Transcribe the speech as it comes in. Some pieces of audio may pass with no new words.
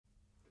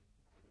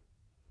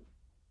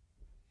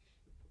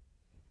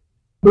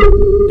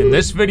In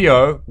this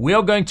video, we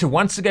are going to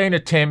once again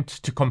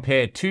attempt to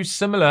compare two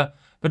similar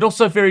but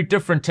also very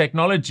different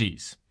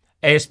technologies,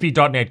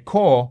 ASP.NET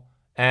Core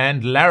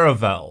and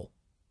Laravel.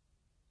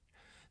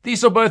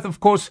 These are both,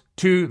 of course,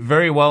 two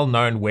very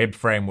well-known web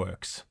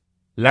frameworks.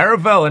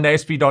 Laravel and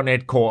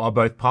ASP.NET Core are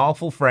both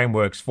powerful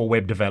frameworks for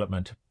web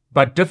development,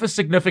 but differ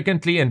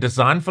significantly in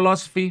design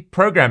philosophy,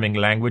 programming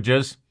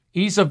languages,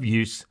 ease of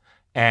use,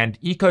 and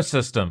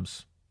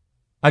ecosystems.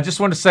 I just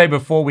want to say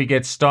before we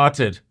get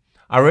started,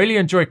 I really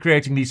enjoy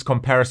creating these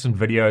comparison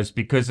videos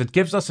because it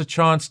gives us a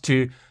chance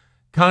to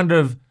kind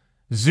of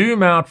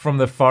zoom out from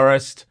the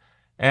forest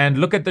and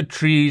look at the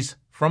trees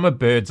from a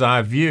bird's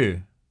eye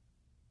view.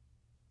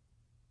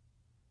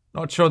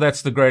 Not sure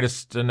that's the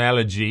greatest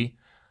analogy.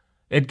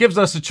 It gives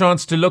us a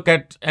chance to look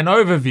at an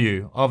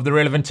overview of the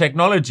relevant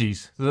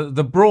technologies,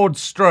 the broad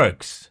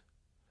strokes,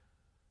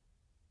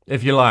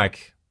 if you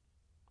like.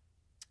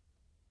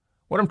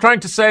 What I'm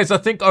trying to say is I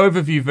think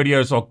overview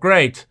videos are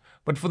great,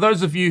 but for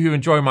those of you who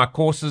enjoy my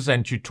courses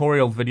and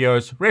tutorial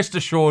videos, rest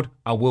assured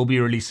I will be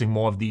releasing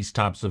more of these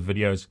types of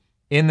videos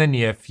in the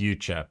near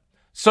future.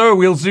 So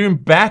we'll zoom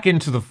back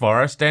into the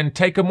forest and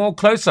take a more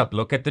close-up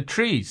look at the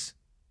trees.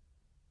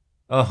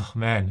 Oh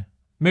man,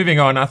 moving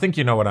on, I think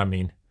you know what I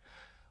mean.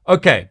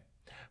 Okay,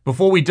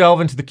 before we delve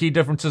into the key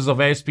differences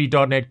of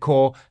ASP.NET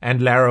Core and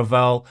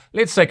Laravel,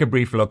 let's take a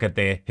brief look at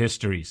their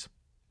histories.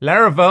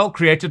 Laravel,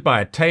 created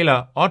by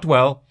Taylor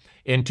Otwell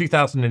in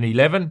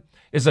 2011,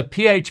 is a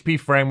PHP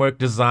framework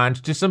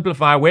designed to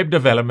simplify web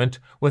development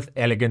with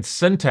elegant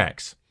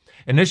syntax.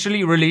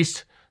 Initially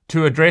released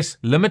to address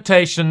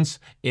limitations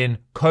in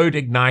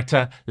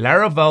CodeIgniter,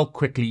 Laravel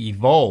quickly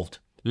evolved.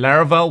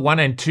 Laravel 1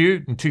 and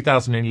 2 in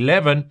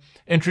 2011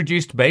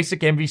 introduced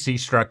basic MVC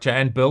structure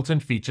and built-in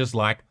features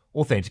like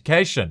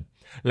authentication.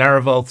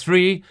 Laravel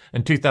 3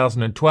 in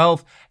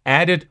 2012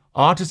 added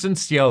artisan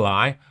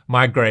CLI,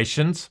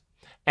 migrations,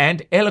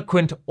 and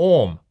eloquent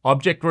ORM,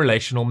 object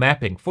relational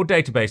mapping, for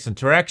database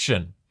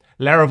interaction.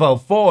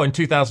 Laravel 4 in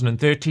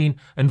 2013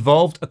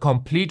 involved a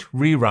complete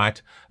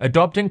rewrite,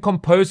 adopting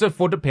Composer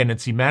for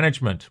dependency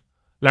management.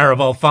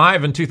 Laravel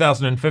 5 in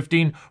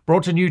 2015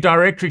 brought a new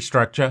directory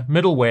structure,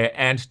 middleware,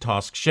 and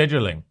task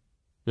scheduling.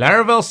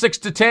 Laravel 6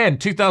 to 10,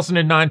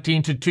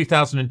 2019 to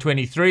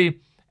 2023,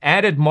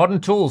 added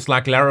modern tools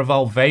like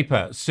Laravel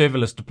Vapor,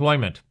 serverless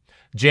deployment,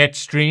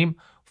 Jetstream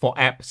for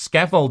app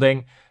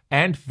scaffolding,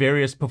 and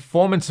various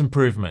performance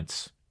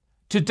improvements.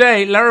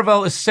 Today,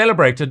 Laravel is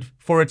celebrated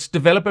for its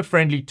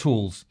developer-friendly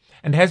tools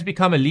and has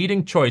become a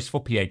leading choice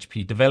for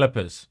PHP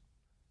developers.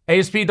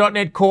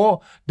 ASP.NET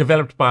Core,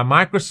 developed by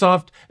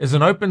Microsoft, is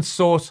an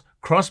open-source,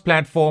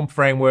 cross-platform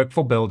framework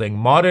for building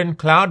modern,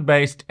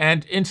 cloud-based,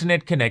 and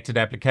internet-connected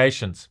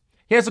applications.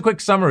 Here's a quick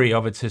summary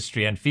of its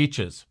history and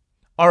features.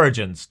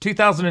 Origins,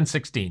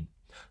 2016.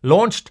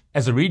 Launched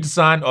as a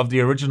redesign of the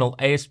original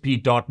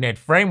ASP.NET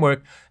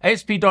framework,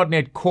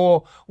 ASP.NET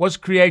Core was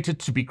created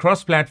to be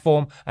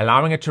cross-platform,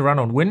 allowing it to run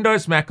on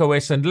Windows,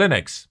 macOS, and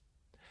Linux.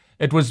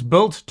 It was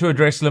built to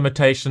address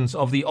limitations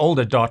of the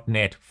older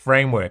 .NET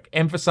framework,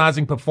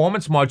 emphasizing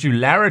performance,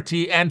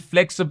 modularity, and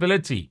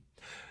flexibility.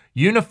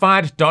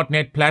 Unified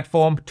 .NET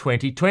Platform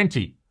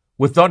 2020.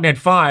 With .NET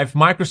 5,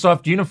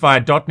 Microsoft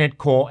unified .NET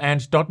Core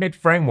and .NET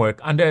Framework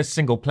under a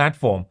single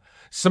platform,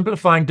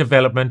 simplifying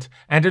development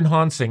and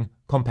enhancing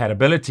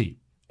compatibility.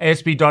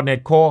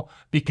 ASP.NET Core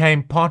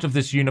became part of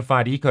this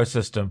unified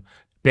ecosystem,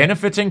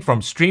 benefiting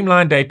from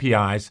streamlined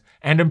APIs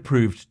and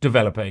improved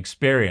developer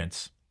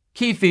experience.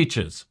 Key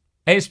features.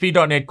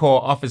 ASP.NET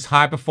Core offers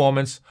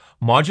high-performance,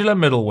 modular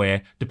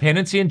middleware,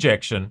 dependency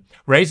injection,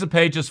 Razor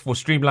Pages for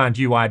streamlined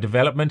UI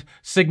development,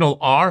 Signal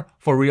R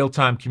for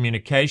real-time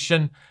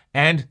communication,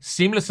 and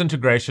seamless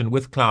integration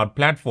with cloud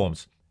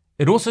platforms.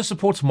 It also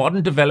supports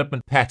modern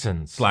development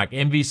patterns like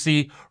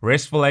MVC,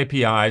 RESTful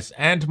APIs,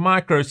 and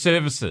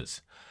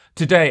microservices.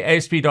 Today,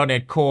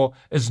 ASP.NET Core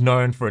is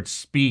known for its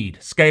speed,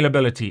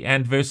 scalability,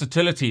 and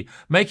versatility,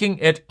 making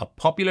it a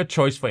popular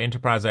choice for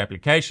enterprise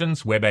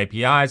applications, web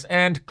APIs,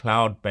 and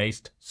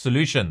cloud-based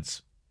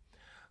solutions.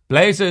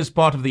 Blazor is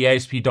part of the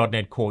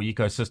ASP.NET Core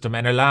ecosystem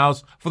and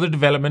allows for the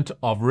development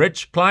of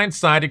rich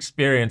client-side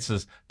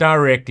experiences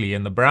directly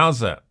in the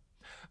browser.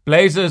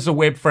 Blazor is a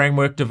web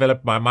framework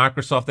developed by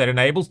Microsoft that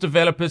enables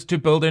developers to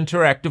build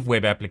interactive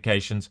web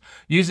applications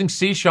using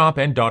C#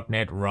 and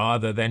 .NET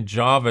rather than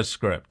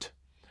JavaScript.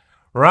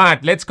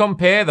 Right, let's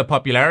compare the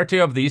popularity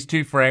of these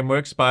two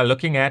frameworks by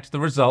looking at the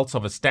results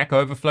of a Stack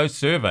Overflow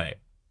survey.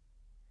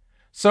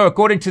 So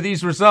according to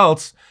these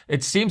results,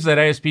 it seems that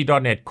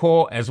ASP.NET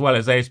Core as well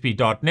as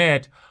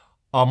ASP.NET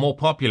are more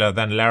popular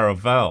than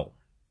Laravel.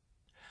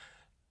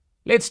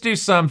 Let's do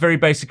some very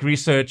basic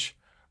research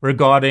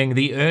regarding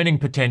the earning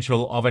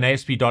potential of an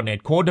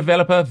ASP.NET Core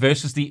developer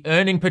versus the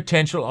earning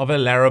potential of a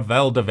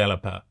Laravel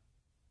developer.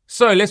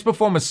 So let's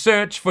perform a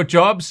search for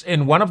jobs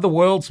in one of the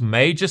world's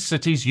major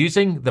cities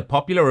using the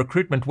popular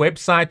recruitment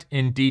website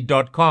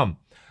Indeed.com.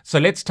 So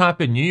let's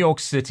type in New York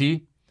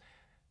City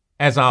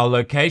as our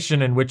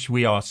location in which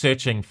we are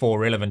searching for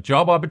relevant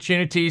job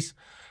opportunities.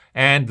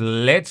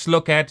 And let's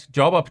look at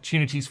job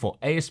opportunities for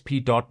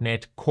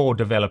ASP.NET Core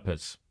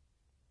developers.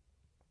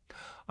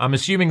 I'm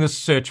assuming this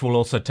search will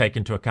also take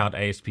into account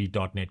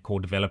ASP.NET Core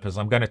developers.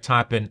 I'm going to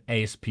type in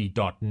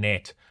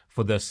ASP.NET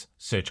for this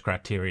search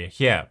criteria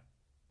here.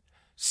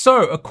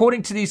 So,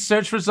 according to these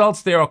search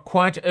results, there are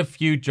quite a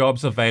few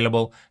jobs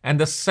available, and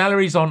the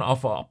salaries on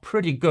offer are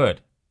pretty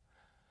good.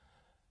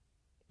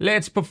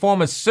 Let's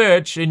perform a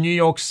search in New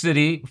York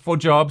City for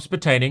jobs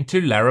pertaining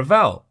to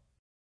Laravel.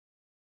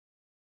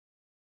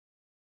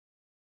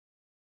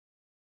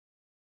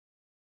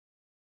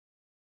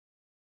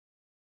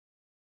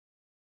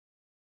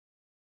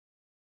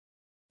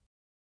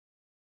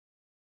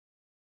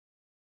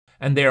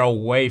 And there are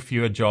way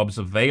fewer jobs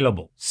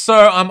available. So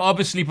I'm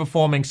obviously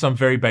performing some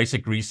very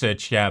basic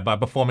research here by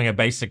performing a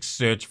basic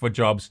search for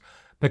jobs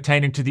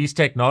pertaining to these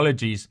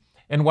technologies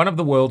in one of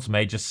the world's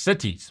major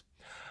cities.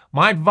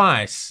 My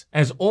advice,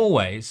 as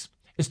always,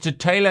 is to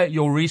tailor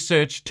your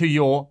research to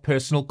your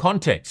personal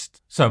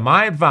context. So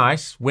my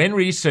advice when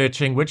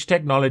researching which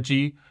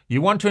technology you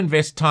want to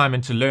invest time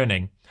into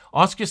learning,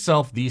 ask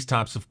yourself these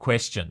types of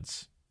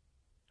questions.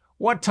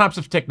 What types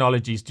of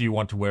technologies do you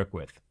want to work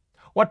with?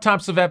 What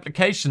types of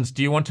applications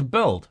do you want to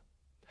build?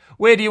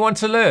 Where do you want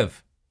to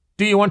live?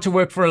 Do you want to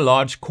work for a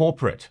large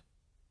corporate?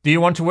 Do you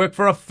want to work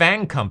for a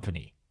FAANG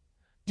company?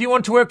 Do you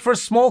want to work for a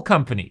small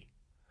company?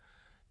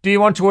 Do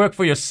you want to work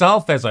for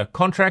yourself as a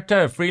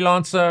contractor, a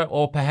freelancer,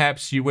 or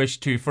perhaps you wish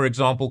to, for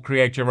example,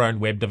 create your own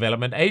web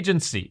development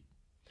agency?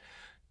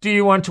 Do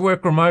you want to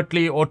work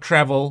remotely or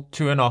travel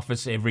to an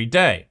office every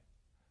day?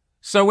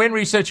 So when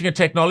researching a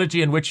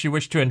technology in which you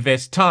wish to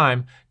invest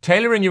time,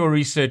 tailoring your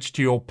research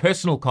to your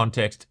personal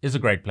context is a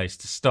great place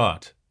to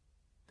start.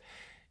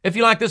 If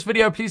you like this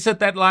video, please hit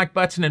that like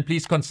button and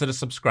please consider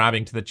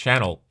subscribing to the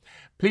channel.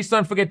 Please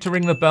don't forget to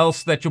ring the bell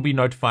so that you'll be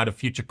notified of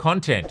future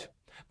content.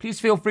 Please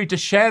feel free to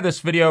share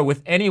this video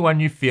with anyone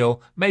you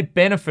feel may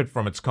benefit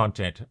from its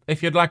content.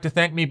 If you'd like to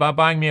thank me by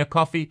buying me a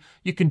coffee,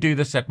 you can do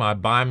this at my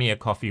Buy Me a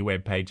Coffee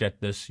webpage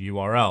at this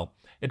URL.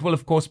 It will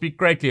of course be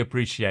greatly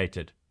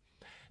appreciated.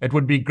 It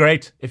would be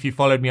great if you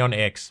followed me on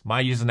X.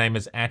 My username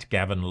is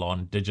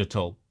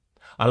 @GavinLonDigital.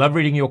 I love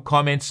reading your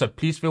comments, so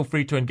please feel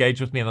free to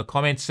engage with me in the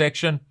comments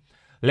section.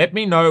 Let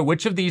me know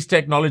which of these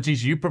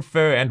technologies you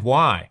prefer and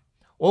why.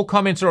 All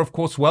comments are of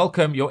course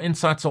welcome. Your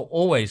insights are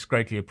always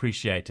greatly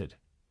appreciated.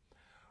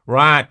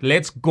 Right,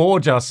 let's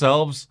gorge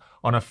ourselves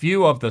on a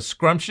few of the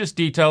scrumptious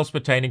details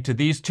pertaining to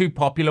these two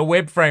popular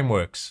web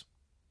frameworks.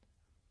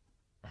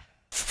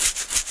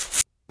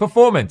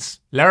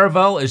 Performance.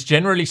 Laravel is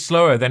generally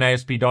slower than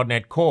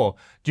ASP.NET Core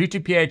due to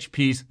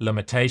PHP's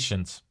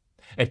limitations.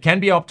 It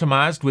can be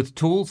optimized with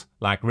tools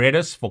like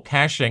Redis for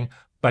caching,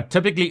 but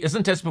typically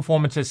isn't as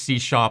performant as C#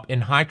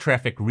 in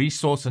high-traffic,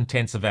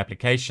 resource-intensive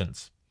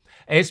applications.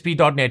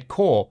 ASP.NET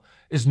Core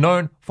is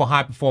known for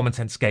high performance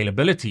and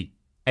scalability.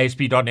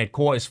 ASP.NET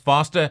Core is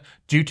faster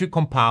due to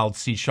compiled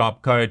C#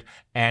 code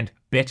and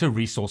better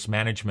resource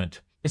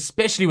management,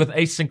 especially with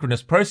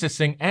asynchronous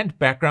processing and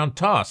background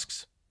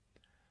tasks.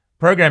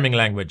 Programming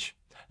language.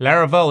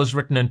 Laravel is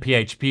written in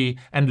PHP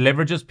and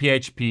leverages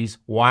PHP's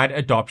wide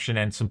adoption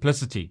and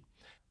simplicity.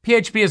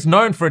 PHP is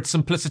known for its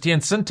simplicity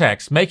and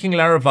syntax, making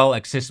Laravel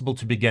accessible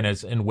to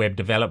beginners in web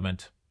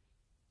development.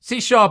 C#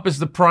 is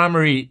the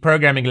primary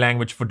programming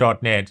language for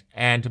 .NET,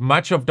 and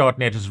much of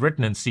 .NET is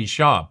written in C#.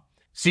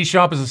 C# is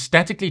a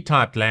statically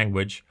typed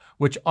language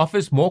which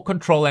offers more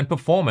control and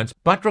performance,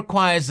 but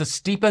requires a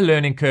steeper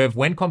learning curve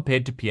when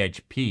compared to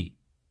PHP.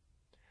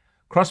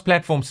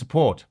 Cross-platform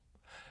support.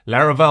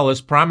 Laravel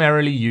is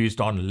primarily used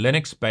on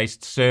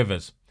Linux-based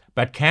servers,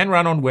 but can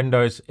run on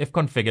Windows if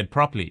configured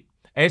properly.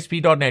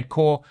 ASP.NET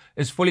Core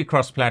is fully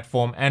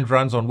cross-platform and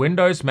runs on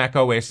Windows,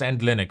 macOS,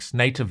 and Linux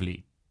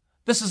natively.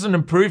 This is an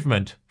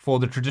improvement for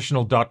the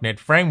traditional .NET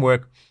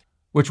framework,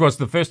 which was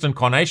the first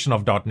incarnation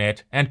of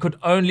 .NET and could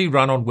only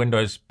run on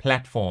Windows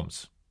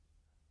platforms.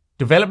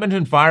 Development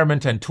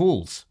environment and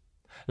tools.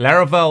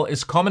 Laravel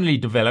is commonly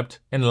developed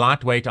in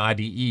lightweight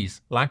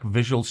IDEs like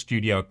Visual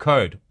Studio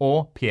Code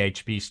or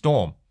PHP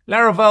Storm.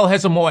 Laravel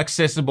has a more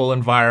accessible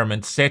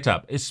environment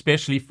setup,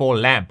 especially for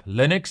LAMP,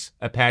 Linux,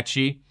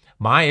 Apache,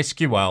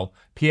 MySQL,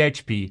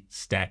 PHP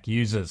stack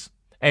users.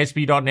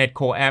 ASP.NET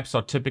Core apps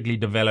are typically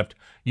developed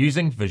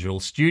using Visual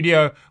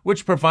Studio,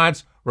 which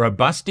provides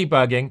robust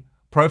debugging,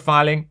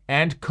 profiling,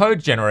 and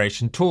code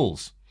generation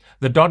tools.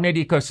 The .NET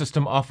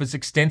ecosystem offers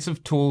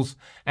extensive tools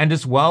and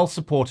is well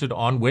supported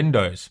on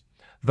Windows,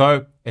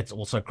 though it's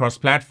also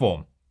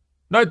cross-platform.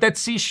 Note that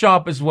C#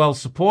 is well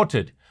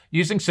supported,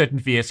 using certain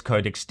VS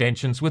Code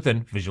extensions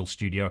within Visual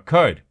Studio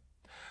Code.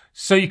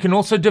 So you can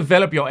also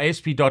develop your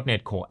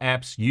ASP.NET Core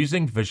apps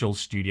using Visual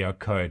Studio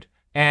Code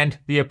and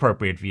the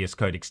appropriate VS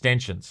Code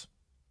extensions.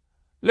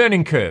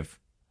 Learning curve.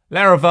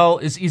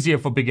 Laravel is easier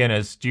for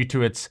beginners due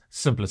to its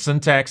simpler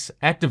syntax,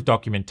 active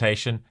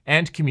documentation,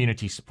 and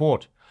community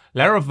support.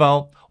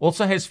 Laravel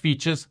also has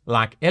features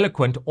like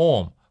Eloquent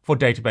ORM for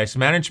database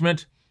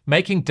management,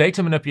 making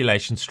data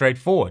manipulation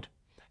straightforward.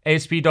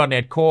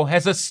 ASP.NET Core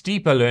has a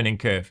steeper learning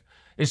curve,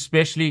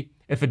 especially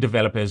if a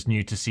developer is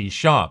new to C#,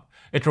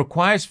 It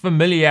requires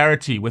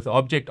familiarity with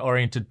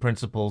object-oriented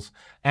principles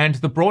and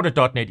the broader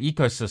 .NET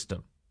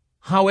ecosystem.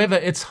 However,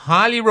 it's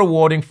highly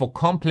rewarding for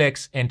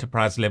complex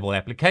enterprise-level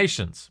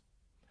applications.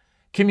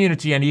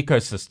 Community and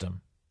ecosystem.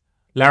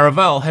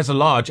 Laravel has a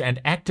large and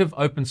active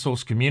open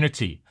source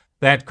community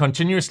that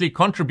continuously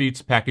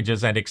contributes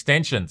packages and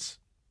extensions.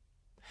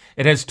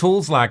 It has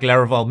tools like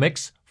Laravel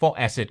Mix for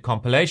asset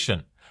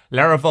compilation,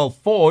 Laravel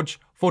Forge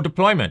for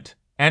deployment,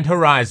 and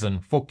Horizon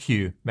for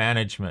queue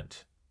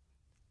management.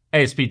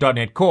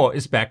 ASP.NET Core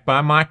is backed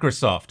by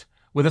Microsoft,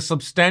 with a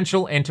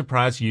substantial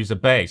enterprise user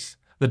base.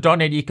 The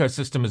 .NET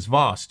ecosystem is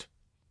vast,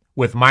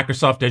 with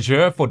Microsoft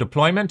Azure for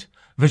deployment,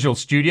 Visual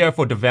Studio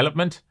for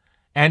development,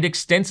 and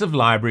extensive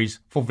libraries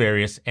for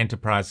various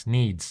enterprise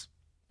needs.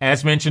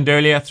 As mentioned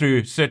earlier,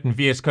 through certain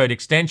VS Code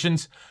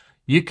extensions,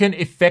 you can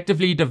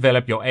effectively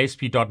develop your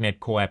ASP.NET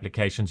Core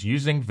applications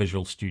using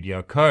Visual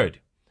Studio Code.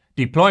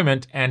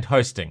 Deployment and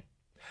hosting.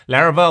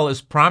 Laravel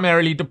is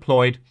primarily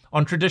deployed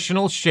on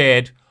traditional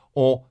shared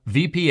or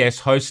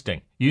VPS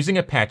hosting using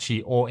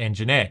Apache or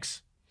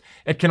Nginx.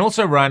 It can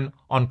also run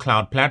on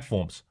cloud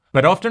platforms,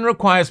 but often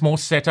requires more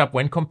setup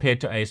when compared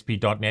to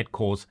ASP.NET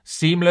Core's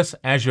seamless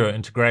Azure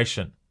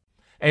integration.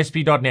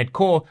 ASP.NET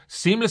Core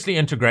seamlessly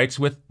integrates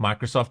with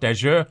Microsoft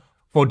Azure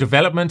for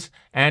development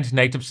and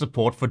native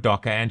support for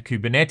Docker and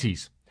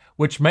Kubernetes,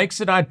 which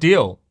makes it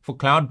ideal for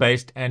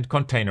cloud-based and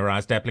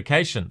containerized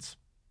applications.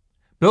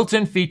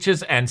 Built-in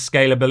features and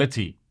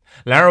scalability.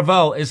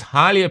 Laravel is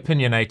highly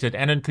opinionated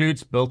and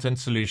includes built-in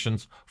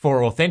solutions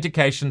for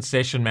authentication,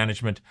 session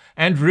management,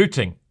 and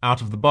routing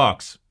out of the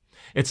box.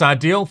 It's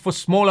ideal for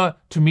smaller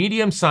to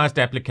medium-sized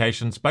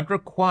applications, but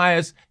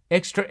requires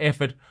extra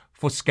effort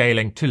for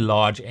scaling to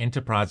large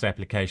enterprise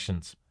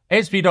applications.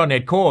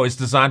 ASP.NET Core is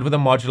designed with a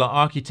modular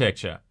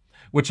architecture,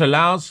 which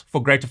allows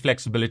for greater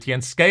flexibility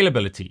and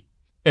scalability.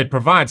 It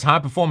provides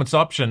high-performance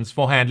options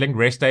for handling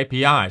REST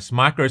APIs,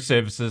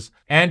 microservices,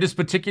 and is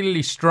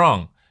particularly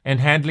strong in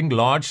handling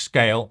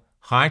large-scale,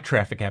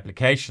 high-traffic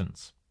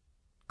applications.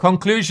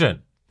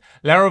 Conclusion.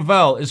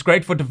 Laravel is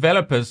great for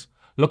developers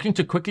looking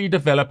to quickly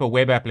develop a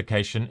web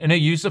application in a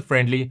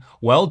user-friendly,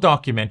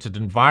 well-documented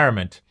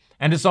environment,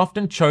 and is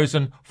often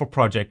chosen for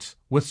projects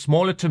with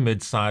smaller to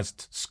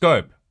mid-sized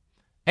scope.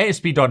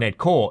 ASP.NET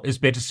Core is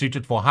better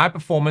suited for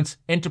high-performance,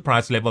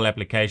 enterprise-level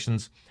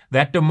applications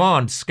that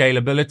demand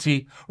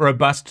scalability,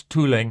 robust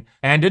tooling,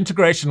 and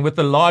integration with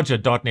the larger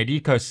 .NET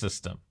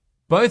ecosystem.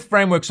 Both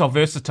frameworks are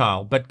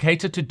versatile, but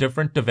cater to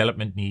different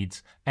development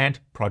needs and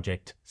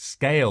project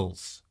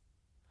scales.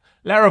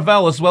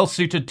 Laravel is well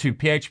suited to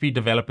PHP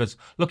developers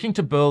looking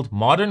to build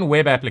modern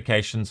web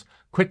applications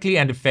quickly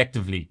and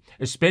effectively,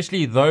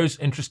 especially those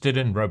interested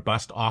in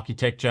robust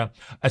architecture,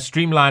 a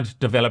streamlined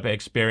developer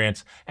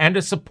experience, and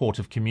a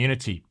supportive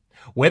community.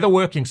 Whether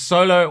working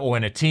solo or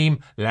in a team,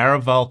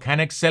 Laravel can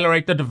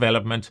accelerate the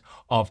development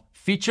of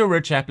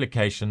feature-rich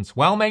applications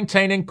while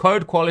maintaining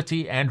code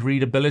quality and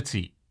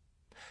readability.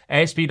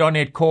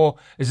 ASP.NET Core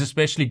is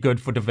especially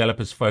good for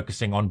developers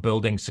focusing on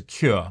building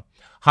secure,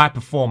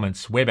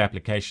 high-performance web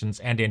applications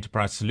and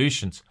enterprise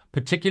solutions,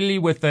 particularly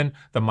within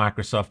the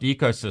Microsoft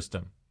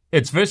ecosystem.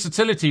 Its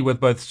versatility with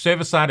both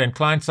server-side and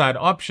client-side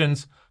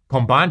options,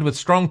 combined with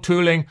strong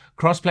tooling,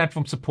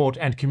 cross-platform support,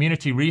 and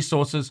community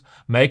resources,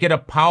 make it a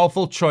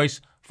powerful choice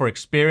for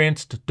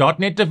experienced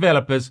 .NET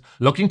developers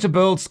looking to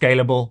build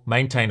scalable,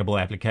 maintainable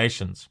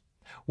applications.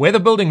 Whether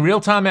building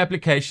real-time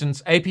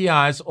applications,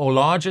 APIs, or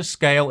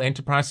larger-scale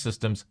enterprise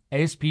systems,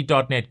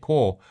 ASP.NET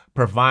Core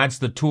provides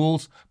the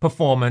tools,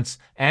 performance,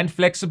 and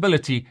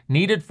flexibility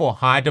needed for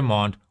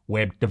high-demand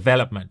web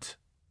development.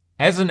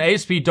 As an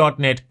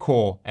ASP.NET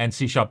Core and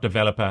C#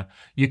 developer,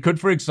 you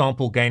could, for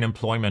example, gain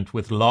employment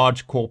with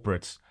large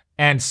corporates,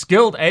 and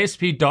skilled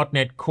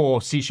ASP.NET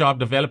Core C#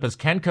 developers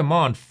can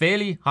command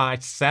fairly high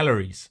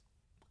salaries.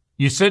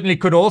 You certainly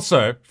could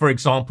also, for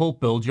example,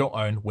 build your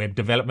own web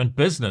development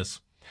business,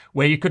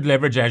 where you could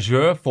leverage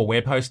Azure for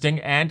web hosting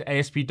and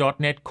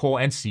ASP.NET Core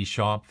and C#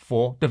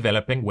 for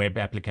developing web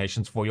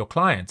applications for your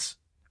clients.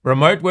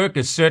 Remote work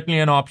is certainly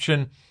an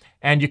option,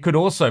 and you could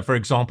also, for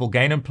example,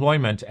 gain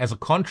employment as a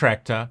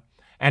contractor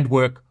and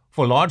work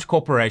for large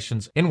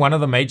corporations in one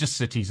of the major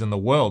cities in the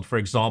world, for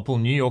example,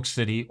 New York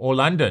City or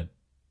London.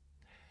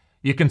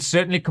 You can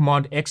certainly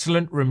command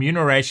excellent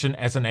remuneration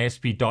as an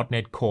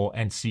ASP.NET Core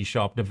and C#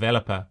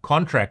 developer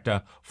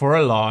contractor for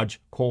a large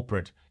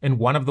corporate in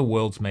one of the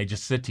world's major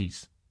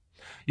cities.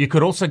 You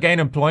could also gain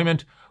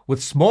employment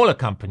with smaller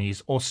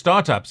companies or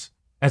startups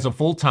as a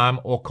full-time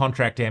or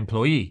contract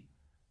employee,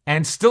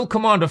 and still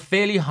command a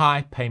fairly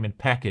high payment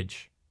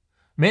package.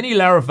 Many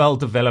Laravel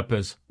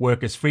developers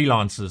work as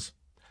freelancers,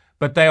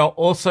 but they are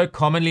also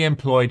commonly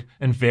employed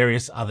in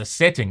various other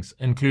settings,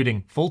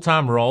 including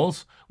full-time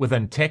roles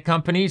within tech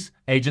companies,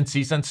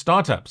 agencies, and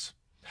startups.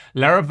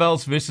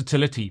 Laravel's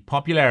versatility,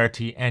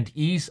 popularity, and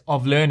ease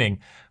of learning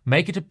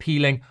make it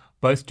appealing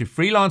both to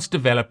freelance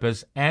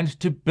developers and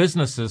to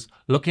businesses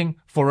looking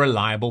for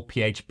reliable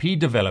PHP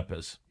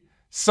developers.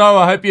 So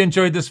I hope you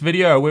enjoyed this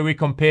video where we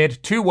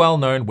compared two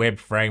well-known web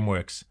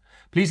frameworks.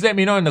 Please let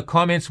me know in the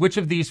comments which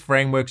of these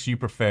frameworks you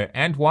prefer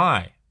and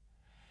why.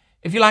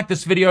 If you like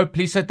this video,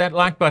 please hit that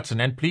like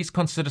button and please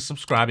consider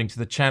subscribing to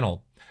the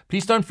channel.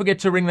 Please don't forget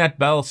to ring that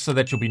bell so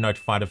that you'll be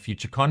notified of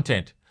future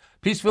content.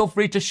 Please feel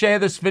free to share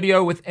this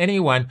video with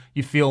anyone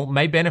you feel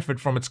may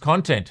benefit from its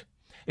content.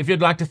 If you'd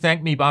like to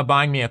thank me by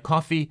buying me a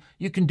coffee,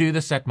 you can do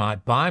this at my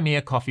Buy Me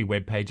a Coffee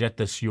webpage at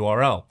this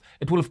URL.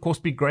 It will of course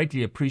be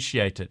greatly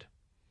appreciated.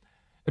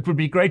 It would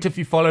be great if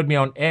you followed me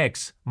on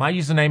X. My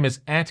username is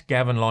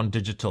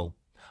 @GavinLonDigital.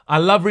 I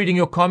love reading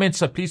your comments,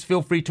 so please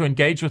feel free to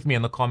engage with me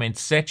in the comments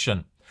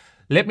section.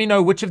 Let me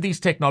know which of these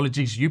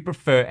technologies you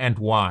prefer and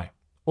why.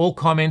 All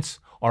comments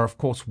are of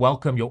course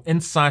welcome. Your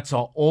insights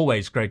are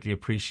always greatly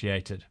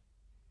appreciated.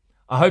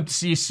 I hope to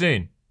see you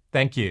soon.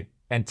 Thank you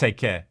and take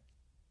care.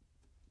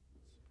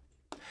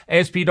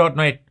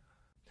 ASP.NET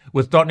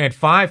with .NET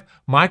 5,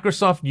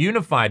 Microsoft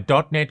Unified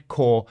 .NET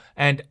Core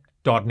and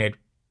 .NET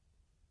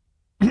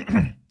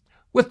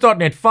with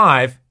 .NET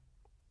 5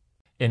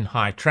 in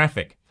high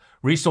traffic.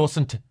 Resource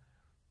and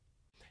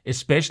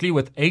especially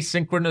with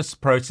asynchronous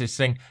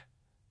processing,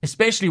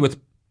 especially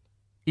with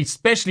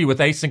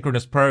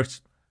asynchronous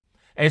processing.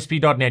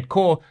 ASP.NET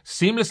Core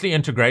seamlessly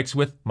integrates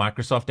with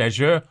Microsoft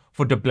Azure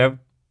for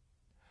development.